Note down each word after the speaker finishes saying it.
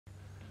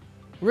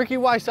Ricky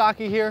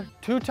WYSOCKI here,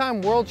 two-time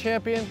world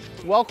champion.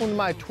 Welcome to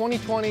my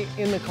 2020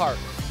 In the Cart.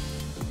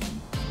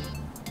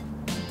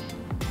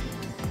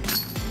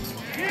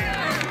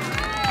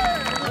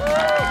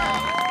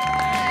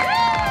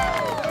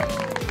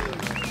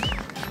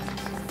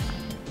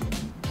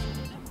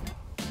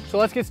 So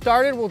let's get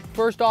started. We'll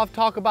first off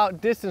talk about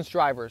distance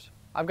drivers.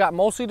 I've got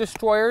mostly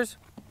destroyers.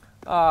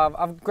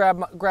 I've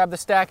grabbed the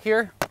stack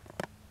here.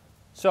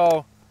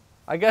 So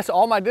I guess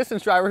all my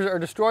distance drivers are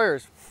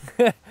destroyers.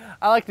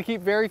 I like to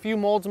keep very few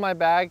molds in my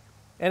bag,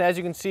 and as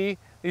you can see,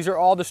 these are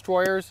all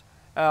destroyers,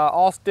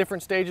 all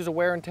different stages of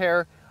wear and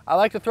tear. I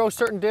like to throw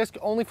certain discs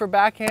only for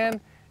backhand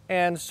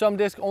and some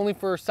discs only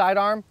for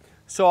sidearm.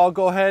 So I'll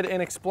go ahead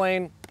and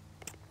explain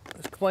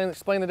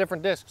the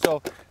different discs.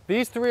 So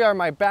these three are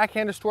my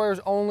backhand destroyers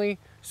only,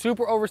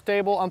 super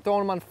overstable. I'm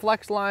throwing them on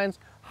flex lines,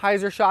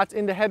 hyzer shots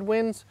into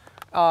headwinds.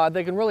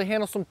 They can really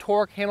handle some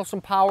torque, handle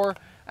some power,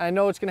 and I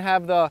know it's gonna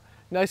have the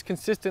nice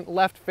consistent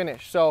left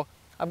finish. So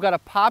I've got a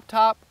pop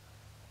top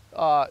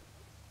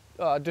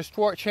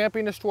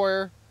champion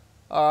destroyer.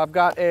 I've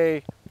got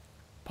a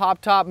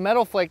pop top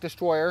metal flake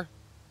destroyer,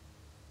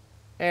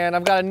 and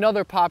I've got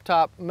another pop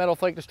top metal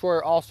flake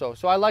destroyer also.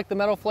 So I like the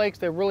metal flakes.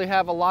 They really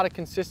have a lot of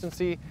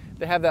consistency.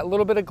 They have that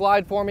little bit of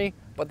glide for me,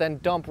 but then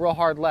dump real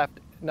hard left.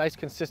 Nice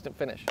consistent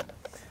finish.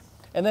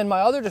 And then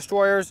my other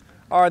destroyers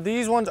are,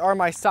 these ones are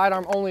my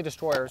sidearm only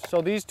destroyers.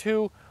 So these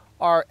two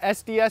are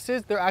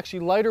SDSs. They're actually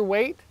lighter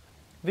weight.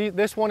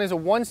 This one is a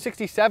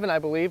 167, I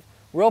believe.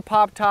 Real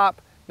pop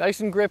top,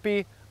 nice and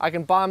grippy. I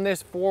can bomb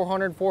this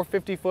 400,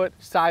 450 foot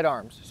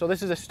sidearms. So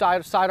this is a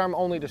sidearm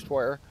only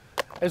destroyer,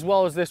 as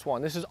well as this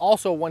one. This is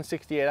also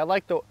 168. I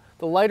like the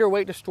lighter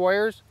weight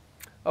destroyers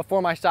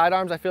for my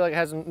sidearms. I feel like it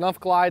has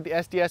enough glide. The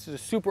SDS is a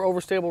super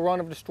overstable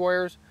run of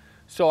destroyers.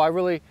 So I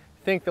really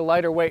think the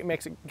lighter weight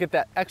makes it get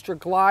that extra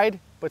glide,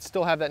 but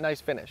still have that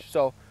nice finish.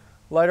 So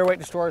lighter weight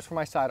destroyers for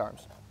my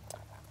sidearms.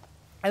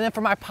 And then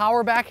for my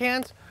power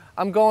backhands,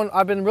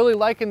 I've been really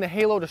liking the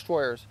Halo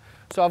destroyers.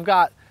 So I've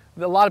got,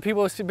 a lot of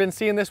people have been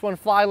seeing this one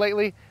fly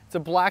lately. It's a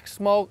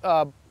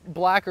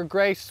black or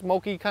gray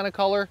smoky kind of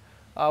color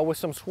with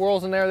some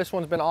swirls in there. This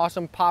one's been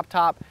awesome, pop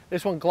top.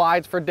 This one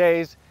glides for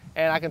days,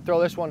 and I can throw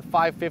this one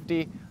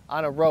 550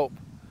 on a rope.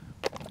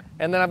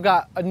 And then I've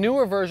got a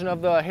newer version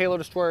of the Halo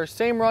destroyer,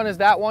 same run as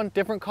that one,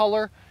 different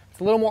color. It's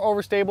a little more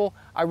overstable.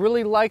 I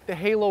really like the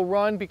Halo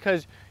run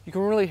because you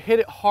can really hit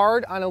it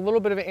hard on a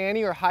little bit of an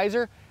ante or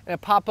hyzer, and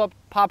it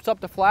pops up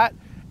the flat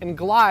and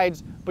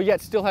glides, but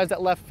yet still has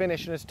that left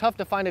finish. And it's tough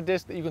to find a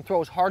disc that you can throw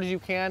as hard as you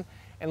can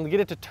and get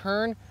it to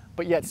turn,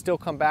 but yet still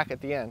come back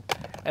at the end.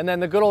 And then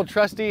the good old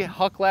trusty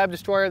Huck Lab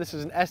destroyer. This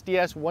is an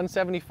SDS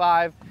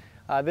 175.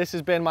 This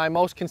has been my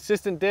most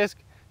consistent disc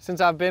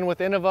since I've been with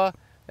Innova.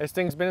 This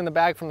thing's been in the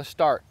bag from the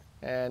start,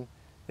 and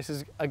this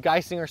is a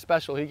Geisinger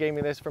special. He gave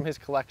me this from his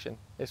collection.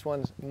 This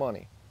one's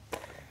money.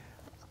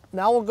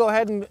 Now we'll go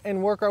ahead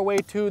and work our way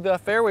to the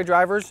fairway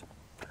drivers.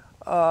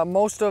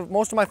 Most of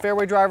my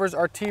fairway drivers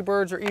are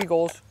T-Birds or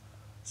Eagles.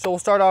 So we'll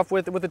start off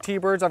with the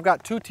T-Birds. I've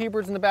got two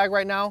T-Birds in the bag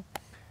right now.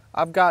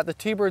 I've got the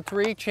T-Bird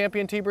 3,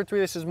 Champion T-Bird 3.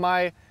 This is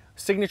my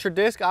signature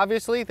disc,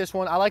 obviously. This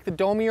one, I like the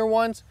domier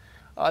ones.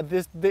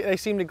 They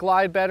seem to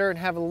glide better and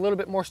have a little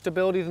bit more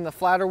stability than the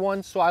flatter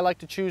ones. So I like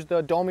to choose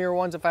the domier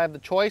ones if I have the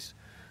choice.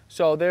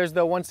 So there's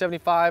the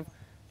 175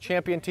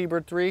 Champion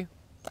T-Bird 3.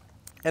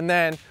 And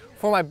then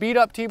for my beat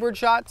up T-Bird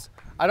shots,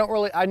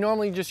 I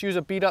normally just use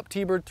a beat up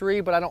T-Bird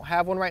 3, but I don't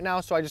have one right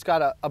now, so I just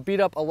got a beat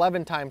up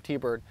 11 time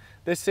T-Bird.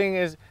 This thing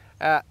is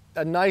a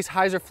nice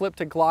hyzer flip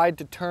to glide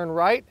to turn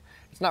right.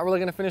 It's not really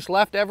gonna finish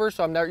left ever,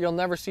 so you'll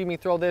never see me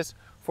throw this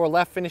for a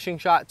left finishing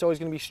shot. It's always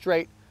gonna be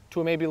straight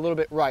to maybe a little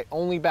bit right,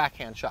 only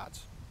backhand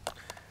shots.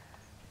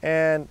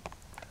 And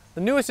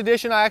the newest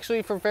addition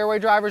for fairway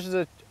drivers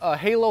is a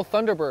Halo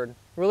Thunderbird.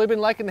 Really been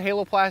liking the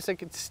Halo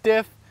plastic. It's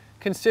stiff,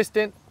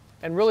 consistent,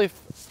 and really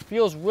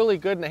feels really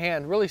good in the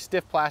hand. Really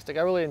stiff plastic.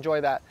 I really enjoy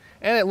that.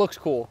 And it looks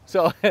cool.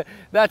 So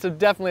that's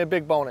definitely a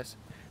big bonus.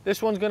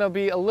 This one's gonna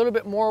be a little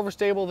bit more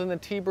overstable than the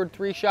T-Bird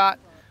 3 shot.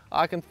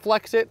 I can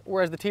flex it,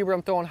 whereas the T-Bird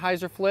I'm throwing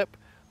hyzer flip.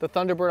 The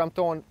Thunderbird I'm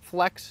throwing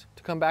flex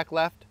to come back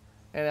left.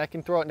 And I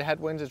can throw it into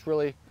headwinds. It's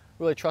really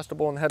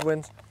trustable in the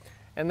headwinds.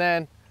 And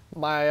then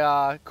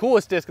my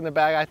coolest disc in the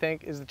bag, I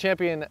think, is the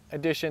Champion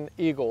Edition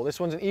Eagle. This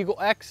one's an Eagle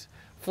X,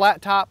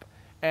 flat top,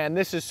 and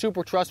this is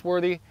super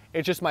trustworthy.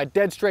 It's just my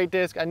dead straight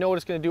disc. I know what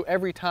it's gonna do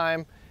every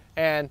time,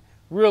 and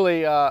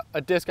really a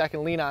disc I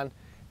can lean on.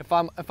 If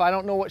I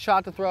don't know what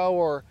shot to throw,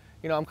 or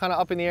I'm kind of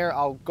up in the air,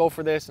 I'll go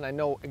for this, and I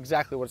know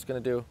exactly what it's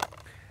gonna do.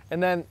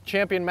 And then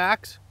Champion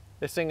Max,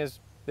 this thing is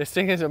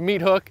a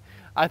meat hook.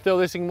 I throw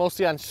this thing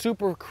mostly on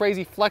super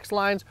crazy flex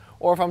lines,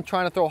 or if I'm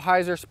trying to throw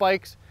hyzer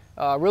spikes.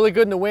 Really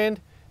good in the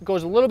wind. It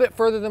goes a little bit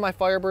further than my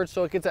Firebird,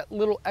 so it gets that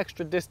little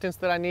extra distance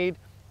that I need.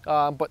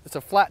 But it's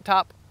a flat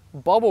top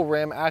bubble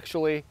rim,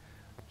 actually,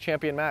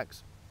 Champion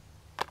Max.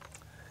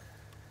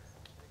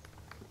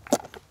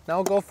 Now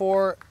we'll go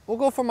for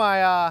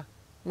my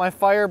my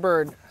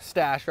Firebird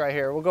stash right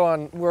here. We'll go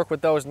and work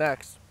with those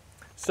next.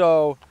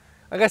 So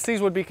I guess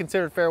these would be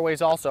considered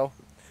fairways also.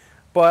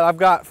 But I've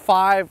got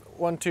I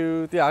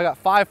got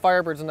 5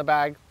 Firebirds in the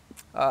bag.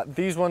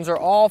 These ones are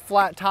all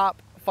flat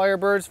top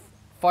Firebirds.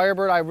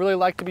 Firebird I really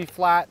like to be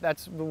flat.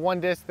 That's the one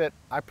disc that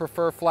I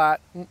prefer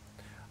flat.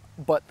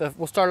 But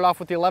we'll start it off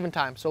with the 11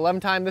 time. So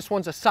 11 time, this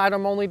one's a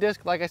sidearm only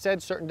disc. Like I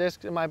said, certain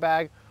discs in my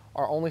bag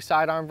are only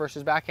sidearm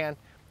versus backhand.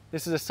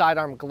 This is a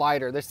sidearm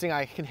glider. This thing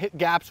I can hit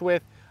gaps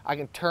with, I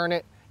can turn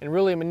it and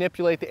really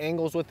manipulate the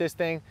angles with this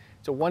thing.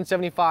 It's a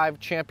 175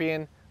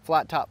 Champion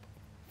flat top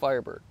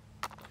Firebird.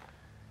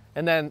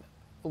 And then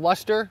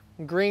luster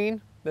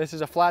green, this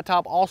is a flat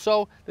top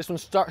also. This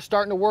one's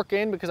starting to work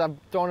in because I've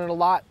thrown it a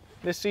lot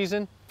this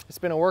season. It's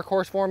been a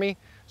workhorse for me.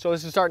 So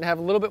this is starting to have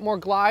a little bit more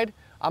glide.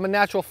 I'm a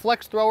natural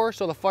flex thrower,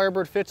 so the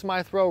Firebird fits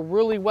my throw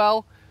really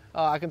well.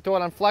 I can throw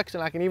it on flex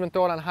and I can even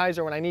throw it on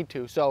hyzer when I need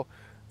to. So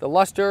the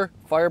luster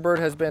Firebird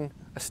has been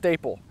a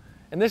staple.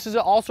 And this is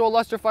also a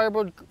luster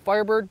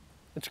Firebird.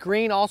 It's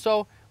green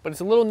also, but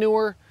it's a little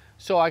newer,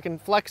 so I can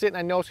flex it and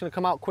I know it's gonna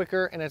come out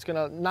quicker and it's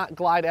gonna not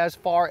glide as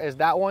far as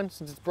that one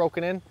since it's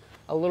broken in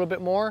a little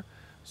bit more.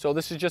 So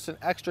this is just an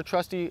extra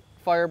trusty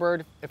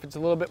Firebird. If it's a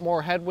little bit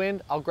more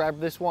headwind, I'll grab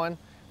this one.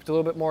 If it's a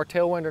little bit more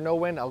tailwind or no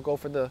wind, I'll go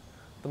for the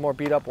more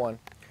beat up one.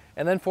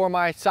 And then for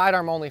my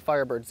sidearm only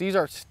Firebirds, these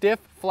are stiff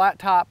flat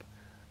top.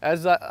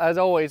 As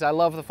always, I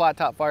love the flat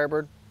top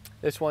Firebird.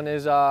 This one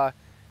is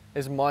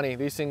money.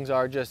 These things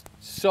are just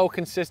so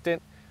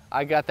consistent.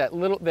 I got that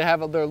little, they're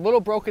a little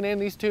broken in,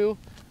 these two,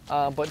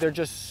 but they're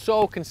just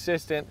so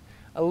consistent.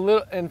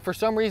 And for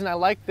some reason I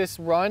like this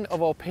run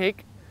of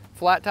opaque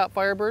flat top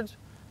Firebirds.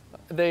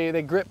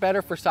 They grip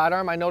better for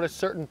sidearm. I noticed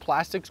certain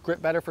plastics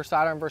grip better for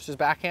sidearm versus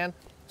backhand.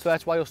 So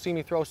that's why you'll see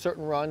me throw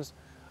certain runs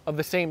of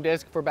the same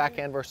disc for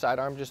backhand versus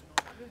sidearm, just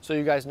so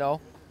you guys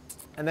know.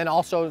 And then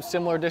also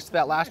similar disc to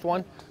that last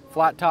one,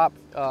 flat top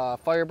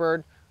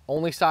Firebird,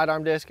 only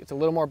sidearm disc. It's a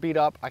little more beat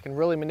up. I can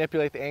really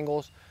manipulate the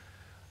angles.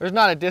 There's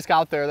not a disc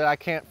out there that I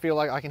can't feel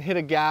like I can hit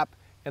a gap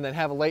and then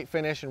have a late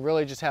finish and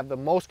really just have the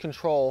most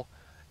control,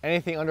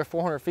 anything under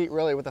 400 feet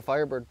really with the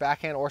Firebird,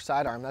 backhand or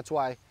sidearm. That's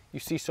why you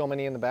see so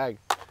many in the bag.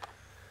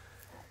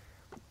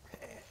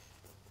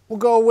 We'll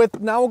go with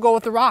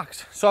the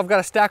rocks. So I've got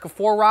a stack of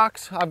 4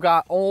 rocks. I've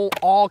got all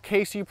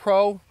KC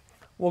Pro.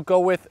 We'll go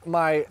with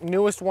my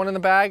newest one in the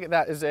bag.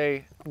 That is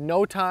a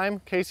no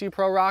time KC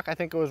Pro rock. I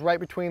think it was right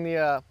between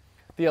the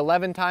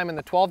 11 time and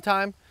the 12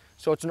 time.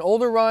 So it's an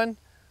older run.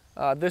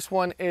 This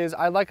one is,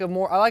 I like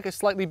a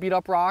slightly beat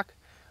up rock.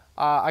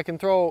 I can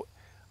throw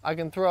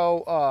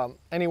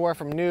anywhere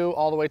from new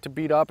all the way to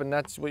beat up, and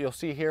that's what you'll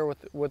see here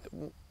with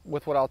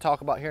what I'll talk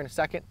about here in a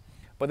second.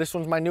 But this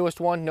one's my newest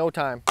one, no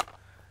time.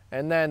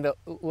 And then the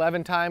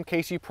 11 time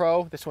KC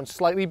Pro, this one's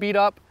slightly beat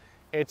up.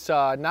 It's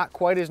not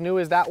quite as new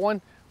as that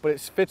one, but it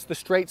fits the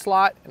straight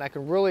slot, and I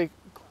can really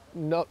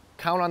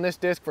count on this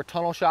disc for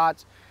tunnel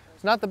shots.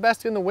 It's not the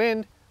best in the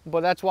wind,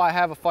 but that's why I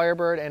have a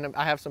Firebird and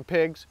I have some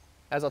pigs,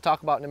 as I'll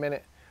talk about in a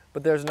minute.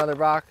 But there's another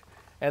rock.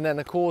 And then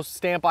the coolest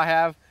stamp I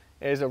have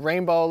is a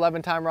rainbow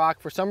 11 time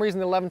rock. For some reason,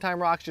 the 11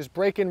 time rocks just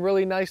break in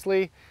really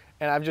nicely,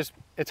 and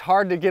it's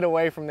hard to get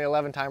away from the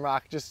 11 time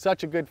rock. Just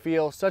such a good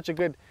feel, such a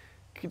good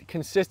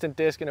consistent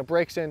disc, and it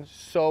breaks in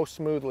so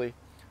smoothly.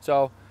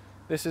 So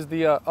this is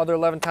the other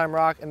 11 time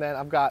rock. And then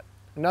I've got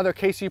another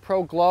KC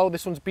Pro Glow.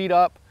 This one's beat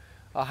up.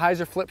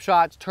 Hyzer flip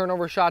shots,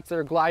 turnover shots that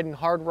are gliding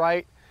hard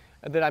right,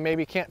 and that I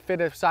maybe can't fit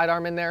a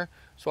sidearm in there.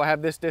 So I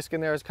have this disc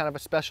in there as kind of a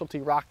specialty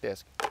rock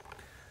disc.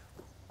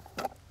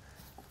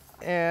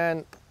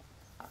 And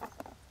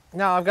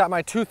now I've got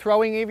my 2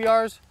 throwing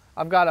AVRs.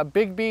 I've got a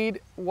big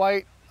bead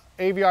white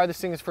AVR. This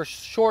thing is for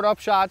short up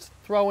shots,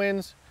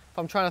 throw-ins, if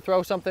I'm trying to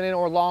throw something in,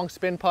 or long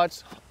spin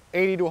putts,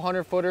 80 to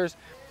 100 footers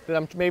that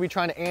I'm maybe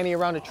trying to ante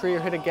around a tree or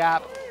hit a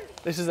gap.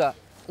 This is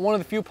one of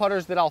the few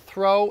putters that I'll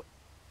throw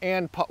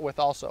and putt with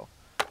also.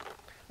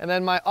 And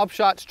then my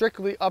upshot,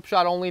 strictly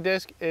upshot only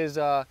disc is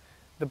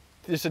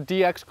just a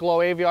DX Glow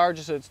AVR,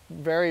 just a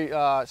very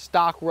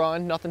stock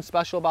run, nothing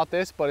special about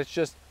this, but it's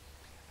just,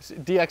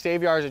 DX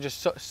AVRs are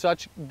just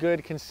such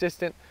good,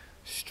 consistent,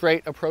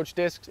 straight approach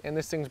discs, and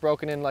this thing's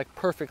broken in like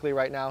perfectly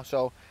right now.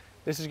 So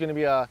this is gonna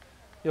be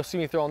you'll see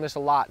me throwing this a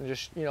lot, and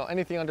just,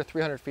 anything under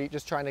 300 feet,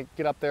 just trying to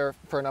get up there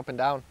for an up and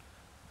down.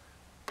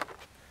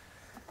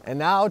 And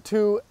now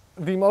to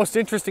the most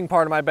interesting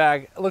part of my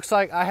bag. It looks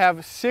like I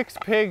have 6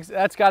 pigs.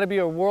 That's gotta be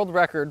a world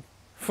record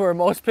for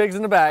most pigs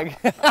in the bag.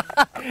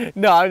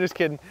 No, I'm just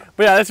kidding.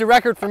 But yeah, that's a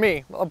record for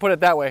me. I'll put it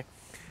that way.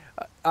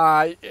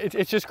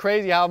 It's just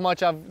crazy how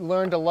much I've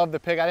learned to love the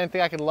pig. I didn't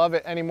think I could love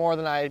it any more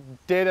than I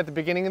did at the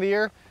beginning of the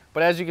year.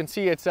 But as you can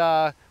see, it's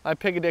my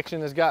pig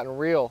addiction has gotten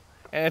real.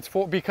 And it's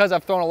because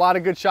I've thrown a lot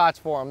of good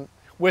shots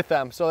with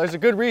them. So there's a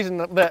good reason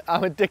that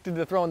I'm addicted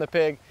to throwing the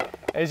pig,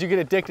 as you get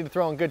addicted to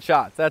throwing good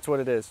shots. That's what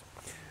it is.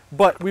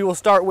 But we will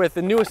start with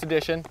the newest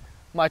edition,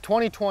 my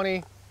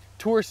 2020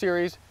 Tour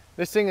Series.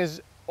 This thing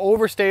is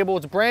overstable,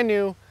 it's brand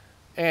new,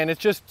 and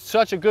it's just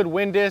such a good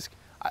wind disc.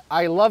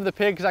 I love the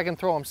pig because I can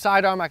throw them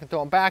sidearm, I can throw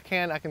them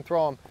backhand, I can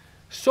throw them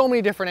so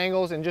many different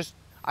angles, and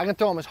I can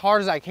throw them as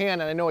hard as I can,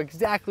 and I know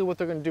exactly what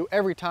they're going to do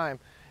every time.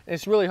 And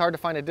it's really hard to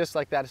find a disc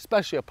like that,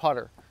 especially a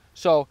putter.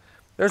 So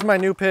There's my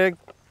new pig.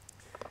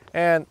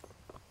 And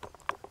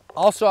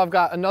also I've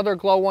got another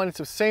glow one. It's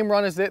the same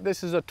run as it.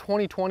 This is a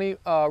 2020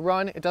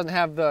 run. It doesn't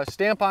have the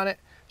stamp on it.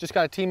 Just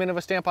got a Team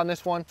Innova stamp on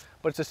this one,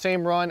 but it's the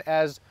same run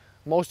as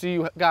most of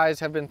you guys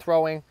have been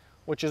throwing,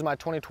 which is my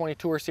 2020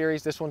 Tour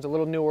Series. This one's a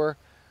little newer.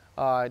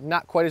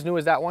 Not quite as new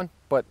as that one,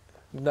 but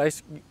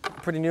nice,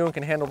 pretty new and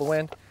can handle the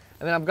wind.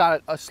 And then I've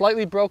got a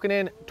slightly broken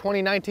in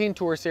 2019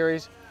 Tour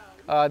Series.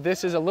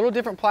 This is a little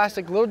different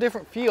plastic, a little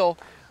different feel,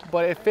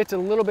 but it fits a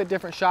little bit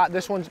different shot.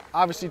 This one's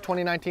obviously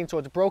 2019, so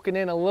it's broken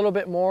in a little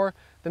bit more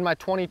than my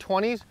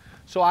 2020s.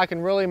 So I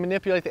can really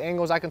manipulate the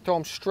angles. I can throw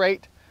them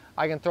straight.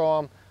 I can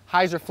throw them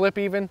hyzer flip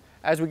even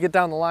as we get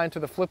down the line to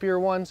the flippier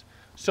ones.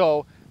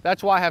 So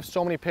that's why I have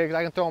so many pigs.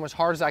 I can throw them as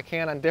hard as I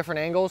can on different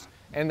angles,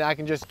 and I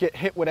can just get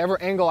hit whatever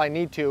angle I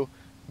need to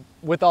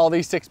with all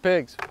these 6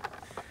 pigs.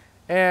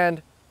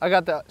 And I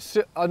got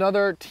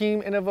another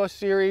Team Innova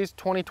Series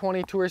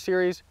 2020 Tour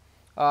Series.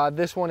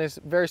 This one is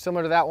very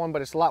similar to that one,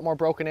 but it's a lot more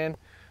broken in.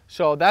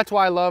 So that's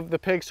why I love the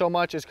pigs so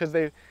much, is because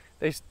they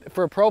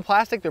for pro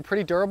plastic, they're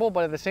pretty durable,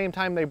 but at the same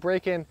time they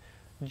break in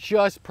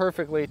just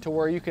perfectly to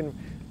where you can,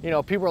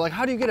 people are like,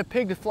 how do you get a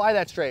pig to fly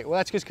that straight? Well,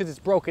 that's just because it's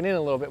broken in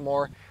a little bit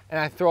more, and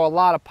I throw a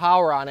lot of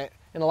power on it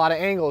and a lot of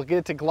angles, get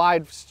it to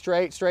glide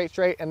straight,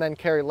 and then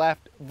carry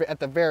left at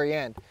the very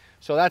end.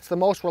 So that's the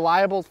most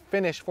reliable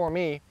finish for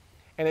me,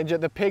 and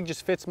the pig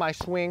just fits my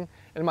swing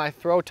and my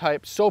throw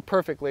type so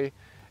perfectly.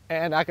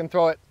 And I can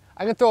throw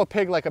a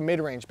pig like a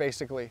mid-range,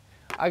 basically.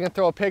 I can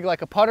throw a pig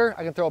like a putter.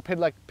 I can throw a pig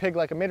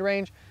like a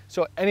mid-range.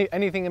 So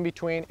anything in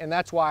between, and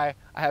that's why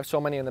I have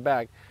so many in the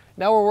bag.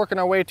 Now we're working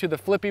our way to the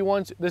flippy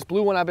ones. This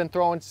blue one I've been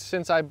throwing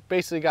since they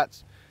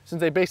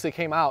basically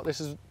came out.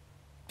 This is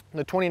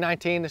the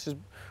 2019. This is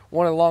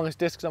one of the longest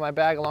discs on my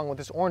bag, along with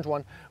this orange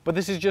one. But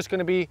this is just going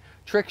to be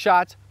trick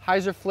shots,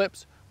 hyzer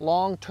flips,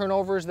 long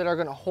turnovers that are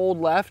going to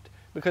hold left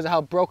because of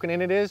how broken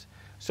in it is.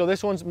 So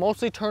this one's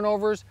mostly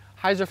turnovers,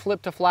 hyzer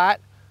flip to flat.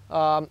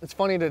 It's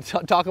funny to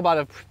talk about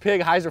a pig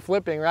hyzer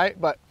flipping, right?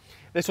 But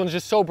this one's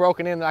just so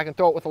broken in that I can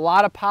throw it with a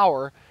lot of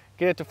power,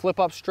 get it to flip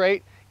up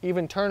straight,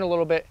 even turn a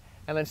little bit,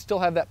 and then still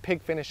have that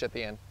pig finish at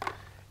the end.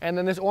 And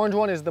then this orange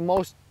one is the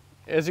most,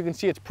 as you can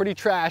see, it's pretty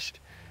trashed.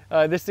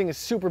 This thing is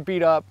super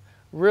beat up,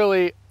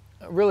 really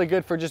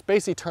good for just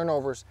basically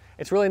turnovers.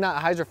 It's really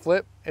not a hyzer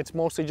flip, it's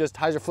mostly just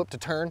hyzer flip to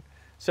turn.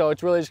 So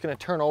it's really just gonna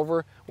turn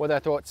over, whether I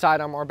throw it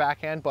sidearm or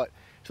backhand, but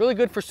it's really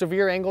good for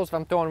severe angles. If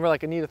I'm throwing I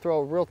need to throw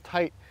a real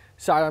tight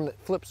sidearm that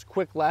flips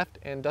quick left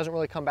and doesn't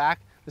really come back.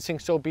 This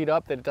thing's so beat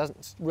up that it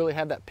doesn't really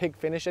have that pig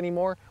finish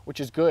anymore, which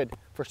is good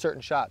for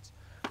certain shots.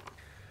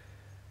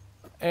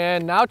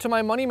 And now to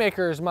my money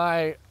makers,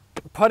 my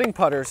putting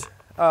putters.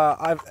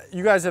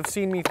 You guys have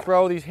seen me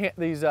throw these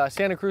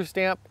Santa Cruz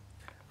stamp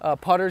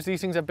putters.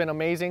 These things have been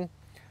amazing.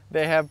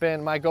 They have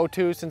been my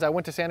go-to since I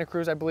went to Santa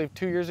Cruz, I believe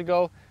 2 years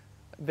ago.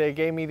 They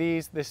gave me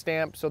this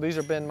stamp, so these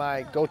have been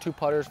my go-to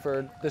putters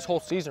for this whole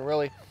season,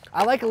 really.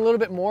 I like a little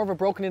bit more of a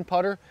broken-in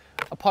putter,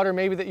 a putter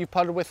maybe that you've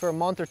putted with for a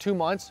month or 2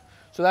 months.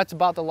 So that's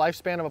about the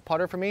lifespan of a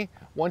putter for me.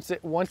 Once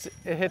it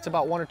hits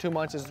about 1 or 2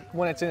 months is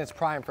when it's in its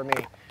prime for me.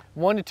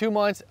 1 to 2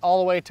 months, all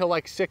the way till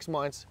like 6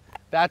 months.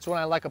 That's when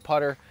I like a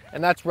putter,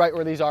 and that's right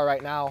where these are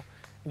right now.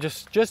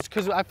 Just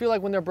because I feel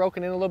like when they're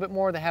broken in a little bit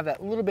more, they have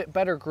that little bit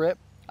better grip.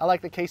 I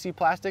like the KC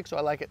plastic, so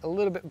I like it a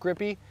little bit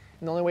grippy,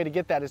 and the only way to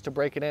get that is to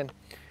break it in.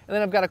 And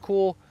then I've got a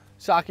cool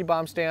WYSOCKI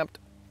bomb stamped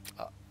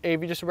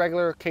just a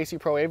regular KC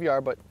Pro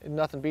AVR, but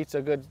nothing beats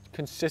a good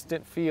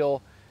consistent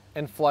feel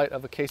and flight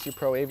of a KC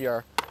Pro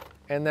AVR.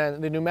 And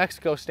then the New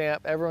Mexico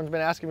stamp, everyone's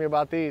been asking me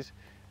about these.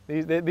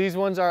 These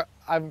ones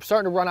I'm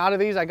starting to run out of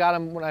these. I got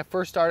them when I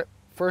first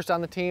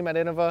on the team at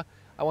Innova.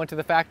 I went to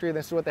the factory,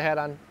 this is what they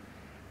had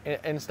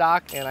in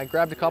stock, and I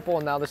grabbed a couple,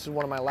 and now this is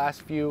one of my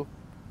last few,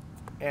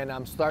 and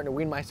I'm starting to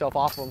wean myself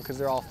off of them because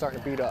they're all starting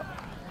to beat up.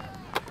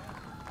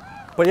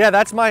 But yeah,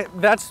 that's my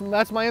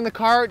in the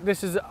cart.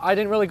 I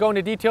didn't really go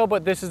into detail,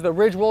 but this is the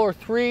Ridge Roller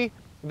 3.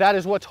 That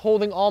is what's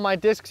holding all my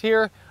discs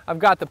here. I've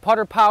got the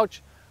putter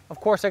pouch. Of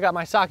course, I got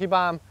my WYSOCKI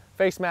bomb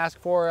face mask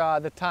for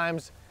the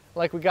times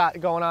like we got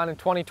going on in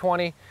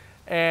 2020.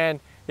 And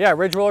yeah,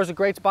 Ridge Roller is a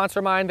great sponsor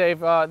of mine.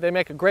 They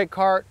make a great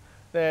cart.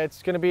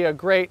 It's going to be a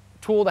great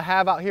tool to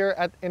have out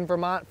here in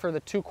Vermont for the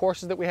 2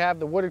 courses that we have,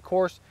 the wooded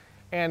course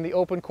and the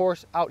open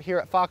course out here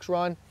at Fox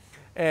Run.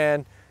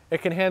 And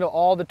it can handle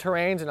all the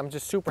terrains, and I'm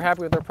just super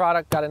happy with their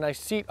product. Got a nice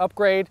seat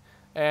upgrade,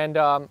 and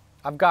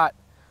I've got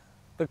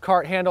the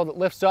cart handle that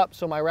lifts up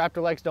so my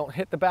Raptor legs don't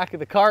hit the back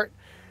of the cart.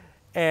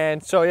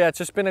 And so yeah, it's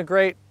just been a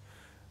great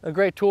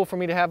tool for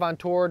me to have on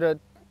tour to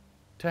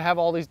have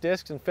all these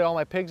discs and fit all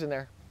my pigs in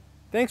there.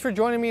 Thanks for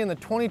joining me in the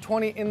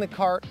 2020 In the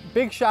Cart.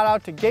 Big shout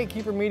out to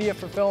Gatekeeper Media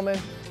for filming,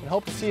 and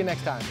hope to see you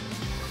next time.